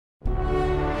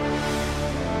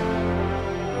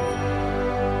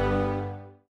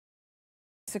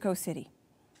Mexico City.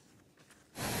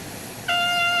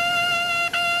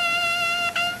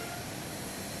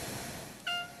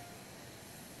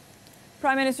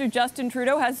 Prime Minister Justin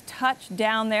Trudeau has touched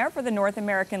down there for the North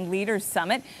American Leaders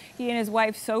Summit. He and his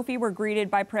wife Sophie were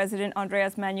greeted by President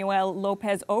Andres Manuel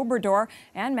Lopez Obrador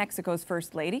and Mexico's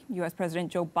First Lady. U.S.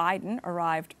 President Joe Biden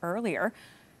arrived earlier.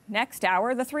 Next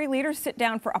hour, the three leaders sit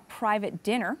down for a private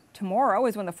dinner. Tomorrow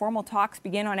is when the formal talks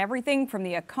begin on everything from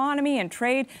the economy and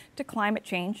trade to climate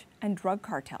change and drug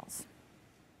cartels.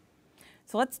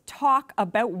 So let's talk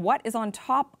about what is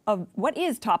top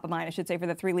of mind, I should say, for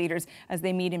the three leaders as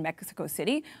they meet in Mexico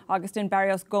City. Augustin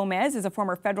Barrios Gomez is a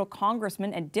former federal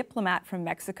congressman and diplomat from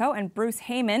Mexico, and Bruce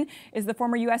Heyman is the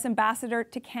former U.S. ambassador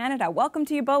to Canada. Welcome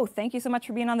to you both. Thank you so much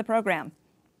for being on the program.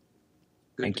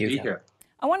 Thank you. Here.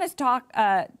 I want to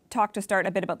talk to start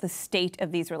a bit about the state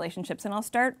of these relationships, and I'll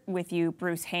start with you,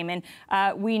 Bruce Heyman.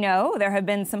 We know there have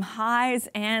been some highs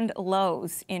and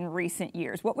lows in recent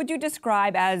years. What would you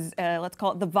describe as, let's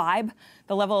call it the vibe,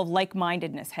 the level of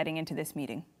like-mindedness heading into this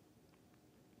meeting?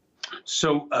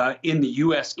 So in the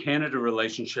U.S.-Canada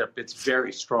relationship, it's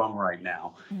very strong right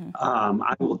now.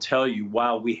 I will tell you,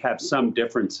 while we have some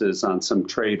differences on some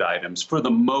trade items, for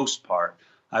the most part,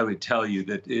 I would tell you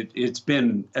that it's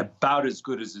been about as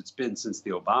good as it's been since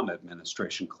the Obama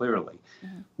administration, clearly.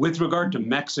 With regard to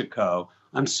Mexico,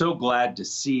 I'm so glad to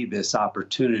see this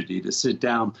opportunity to sit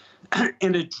down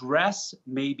and address,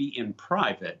 maybe in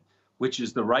private, which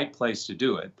is the right place to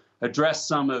do it, address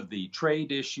some of the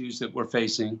trade issues that we're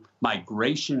facing,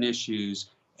 migration issues,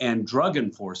 and drug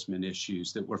enforcement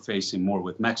issues that we're facing more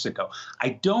with Mexico. I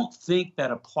don't think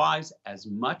that applies as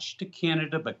much to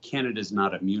Canada, but Canada is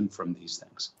not immune from these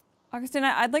things. Augustin,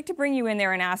 I'd like to bring you in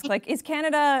there and ask, is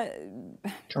Canada,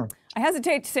 Sure. I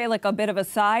hesitate to say a bit of a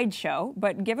sideshow,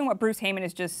 but given what Bruce Heyman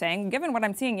is just saying, given what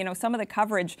I'm seeing, some of the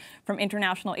coverage from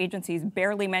international agencies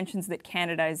barely mentions that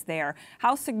Canada is there.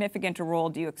 How significant a role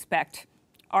do you expect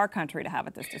our country to have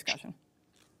at this discussion?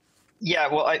 Yeah,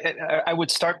 well, I would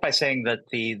start by saying that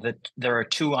there are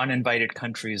two uninvited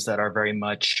countries that are very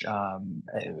much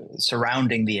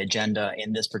surrounding the agenda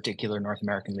in this particular North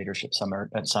American Leadership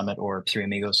Summit, or Three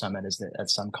Amigos Summit,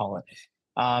 as some call it.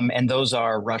 And those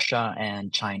are Russia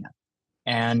and China.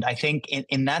 And I think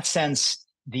in that sense,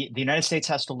 the United States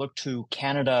has to look to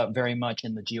Canada very much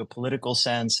in the geopolitical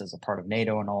sense as a part of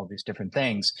NATO and all of these different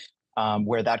things,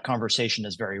 where that conversation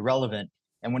is very relevant.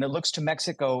 And when it looks to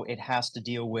Mexico, it has to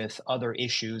deal with other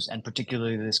issues, and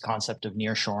particularly this concept of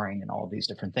nearshoring and all of these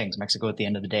different things. Mexico, at the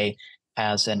end of the day,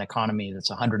 has an economy that's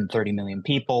 130 million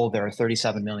people. There are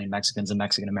 37 million Mexicans and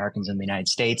Mexican Americans in the United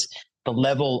States. The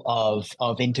level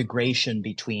of integration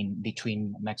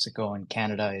between Mexico and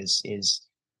Canada is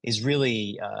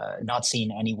really not seen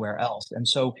anywhere else. And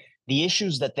so the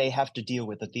issues that they have to deal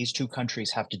with, that these two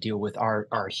countries have to deal with,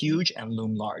 are huge and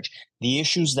loom large. The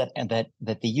issues that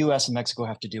the U.S. and Mexico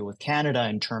have to deal with Canada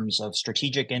in terms of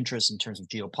strategic interests, in terms of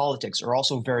geopolitics, are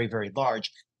also very, very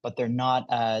large, but they're not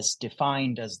as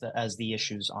defined as the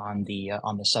issues on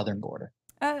the southern border.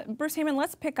 Bruce Heyman,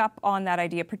 let's pick up on that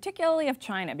idea, particularly of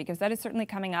China, because that is certainly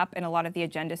coming up in a lot of the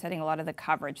agenda setting, a lot of the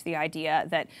coverage, the idea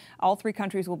that all three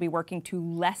countries will be working to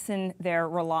lessen their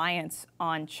reliance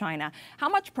on China. How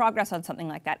much progress on something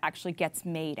like that actually gets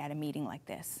made at a meeting like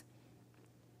this?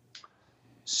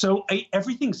 So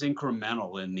everything's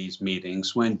incremental in these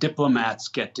meetings. When diplomats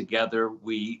get together,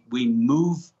 we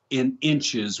move in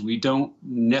inches. We don't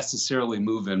necessarily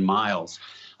move in miles.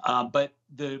 But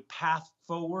the path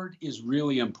forward is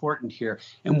really important here.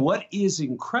 And what is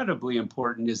incredibly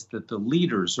important is that the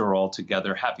leaders are all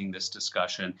together having this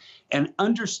discussion and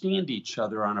understand each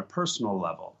other on a personal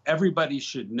level. Everybody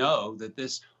should know that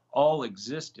this all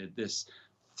existed. This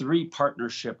three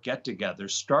partnership get-together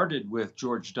started with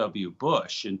George W.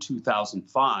 Bush in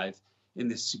 2005 in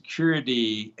the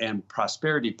Security and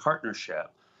Prosperity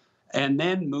Partnership, and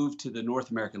then moved to the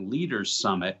North American Leaders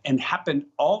Summit, and happened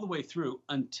all the way through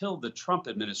until the Trump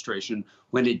administration,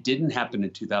 when it didn't happen in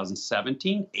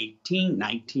 2017, 18,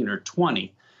 19, or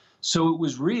 20. So it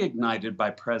was reignited by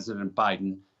President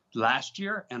Biden last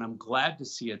year, and I'm glad to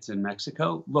see it's in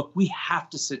Mexico. Look, we have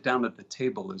to sit down at the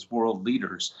table as world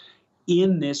leaders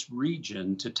in this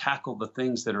region to tackle the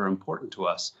things that are important to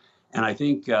us. And I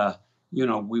think,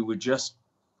 we would just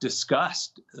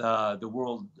discussed the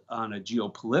world on a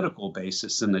geopolitical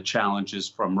basis and the challenges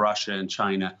from Russia and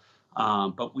China.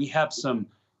 But we have some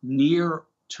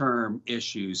near-term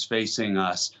issues facing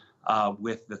us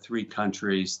with the three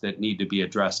countries that need to be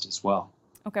addressed as well.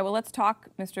 Okay, well, let's talk,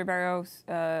 Mr. Barrios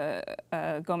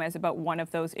Gomez, about one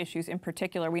of those issues in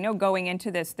particular. We know going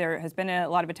into this, there has been a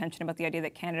lot of attention about the idea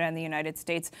that Canada and the United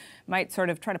States might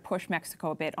sort of try to push Mexico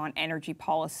a bit on energy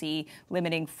policy,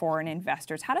 limiting foreign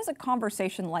investors. How does a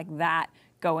conversation like that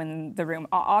go in the room?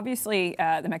 Obviously,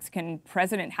 the Mexican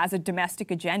president has a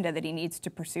domestic agenda that he needs to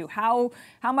pursue. How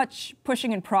much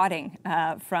pushing and prodding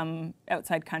from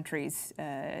outside countries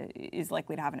is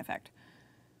likely to have an effect?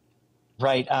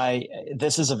 Right.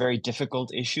 This is a very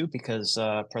difficult issue because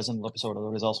President Lopez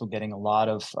Obrador is also getting a lot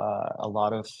of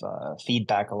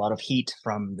feedback, a lot of heat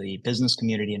from the business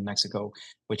community in Mexico,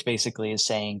 which basically is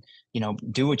saying,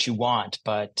 do what you want,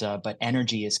 but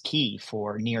energy is key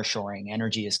for nearshoring.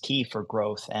 Energy is key for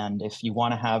growth, and if you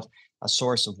want to have a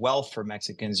source of wealth for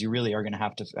Mexicans, you really are going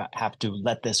to have to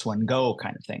let this one go,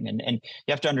 kind of thing. And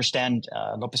you have to understand,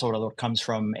 Lopez Obrador comes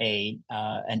from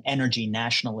an energy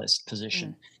nationalist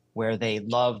position, where they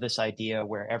love this idea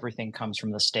where everything comes from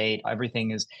the state.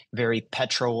 Everything is very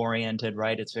petro-oriented,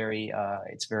 right? It's very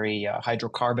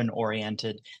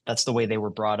hydrocarbon-oriented. That's the way they were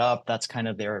brought up. That's kind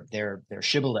of their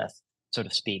shibboleth, so to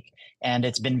speak. And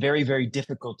it's been very, very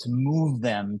difficult to move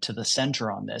them to the center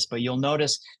on this. But you'll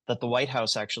notice that the White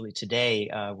House actually today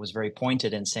was very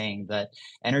pointed in saying that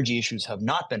energy issues have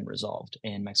not been resolved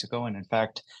in Mexico. And in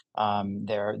fact,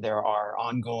 there are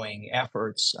ongoing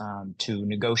efforts to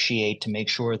negotiate to make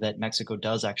sure that Mexico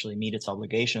does actually meet its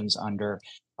obligations under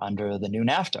the new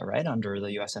NAFTA, right, under the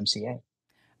USMCA.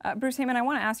 Bruce Heyman, I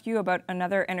want to ask you about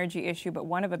another energy issue, but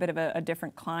one of a bit of a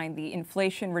different kind, the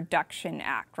Inflation Reduction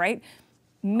Act, right?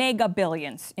 Mega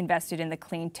billions invested in the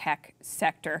clean tech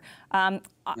sector.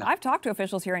 I've talked to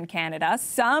officials here in Canada,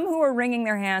 some who are wringing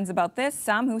their hands about this,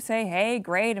 some who say, hey,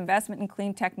 great investment in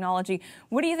clean technology.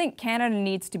 What do you think Canada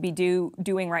needs to be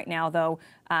doing right now, though,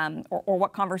 or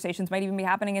what conversations might even be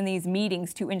happening in these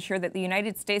meetings to ensure that the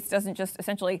United States doesn't just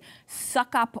essentially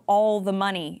suck up all the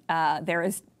money there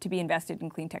is to be invested in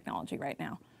clean technology right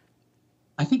now?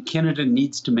 I think Canada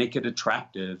needs to make it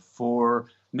attractive for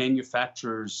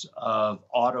manufacturers of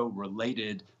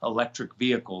auto-related electric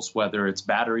vehicles, whether it's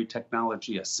battery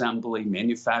technology, assembly,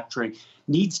 manufacturing,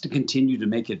 needs to continue to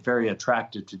make it very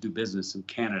attractive to do business in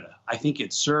Canada. I think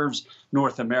it serves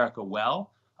North America well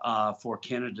for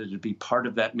Canada to be part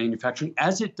of that manufacturing,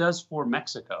 as it does for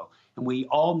Mexico. And we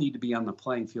all need to be on the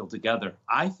playing field together.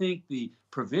 I think the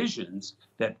provisions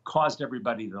that caused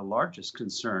everybody the largest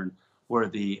concern were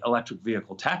the electric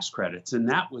vehicle tax credits, and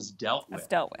that was dealt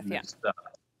with.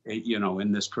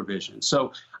 In this provision.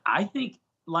 So I think,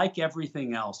 like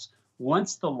everything else,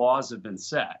 once the laws have been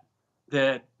set,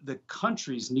 that the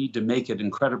countries need to make it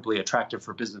incredibly attractive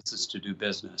for businesses to do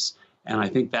business. And I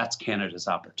think that's Canada's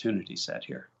opportunity set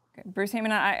here. Okay. Bruce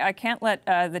Heyman, I can't let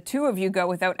the two of you go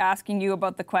without asking you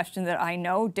about the question that I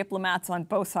know diplomats on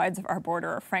both sides of our border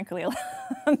are frankly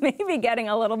maybe getting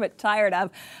a little bit tired of.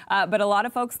 But a lot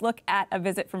of folks look at a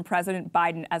visit from President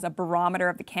Biden as a barometer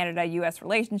of the Canada-U.S.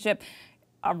 relationship.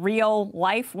 A real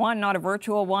life one, not a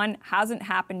virtual one, hasn't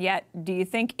happened yet. Do you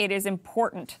think it is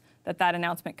important that that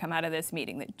announcement come out of this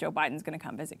meeting, that Joe Biden's going to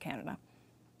come visit Canada?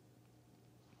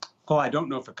 Oh, I don't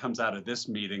know if it comes out of this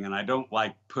meeting, and I don't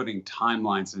like putting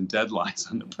timelines and deadlines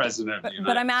on the president of the United States.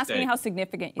 But I'm asking how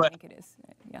significant you think it is.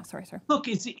 Yeah, sorry, sir. Look,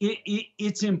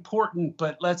 it's important,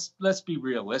 but let's be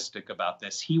realistic about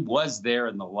this. He was there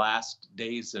in the last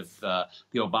days of the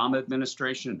Obama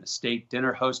administration, a state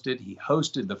dinner hosted. He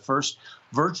hosted the first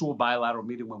virtual bilateral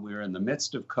meeting when we were in the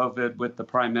midst of COVID with the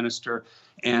prime minister.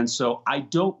 And so I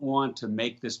don't want to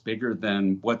make this bigger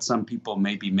than what some people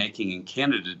may be making in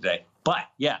Canada today. But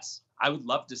yes, I would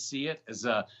love to see it as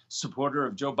a supporter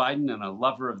of Joe Biden and a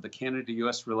lover of the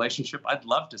Canada-U.S. relationship. I'd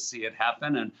love to see it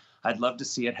happen, and I'd love to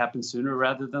see it happen sooner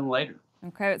rather than later.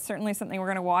 Okay, it's certainly something we're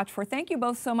going to watch for. Thank you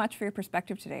both so much for your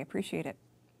perspective today. Appreciate it.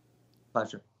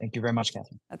 Pleasure. Thank you very much,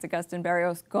 Catherine. That's Agustin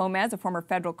Barrios Gomez, a former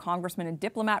federal congressman and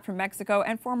diplomat from Mexico,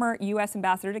 and former U.S.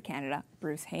 ambassador to Canada,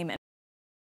 Bruce Heyman.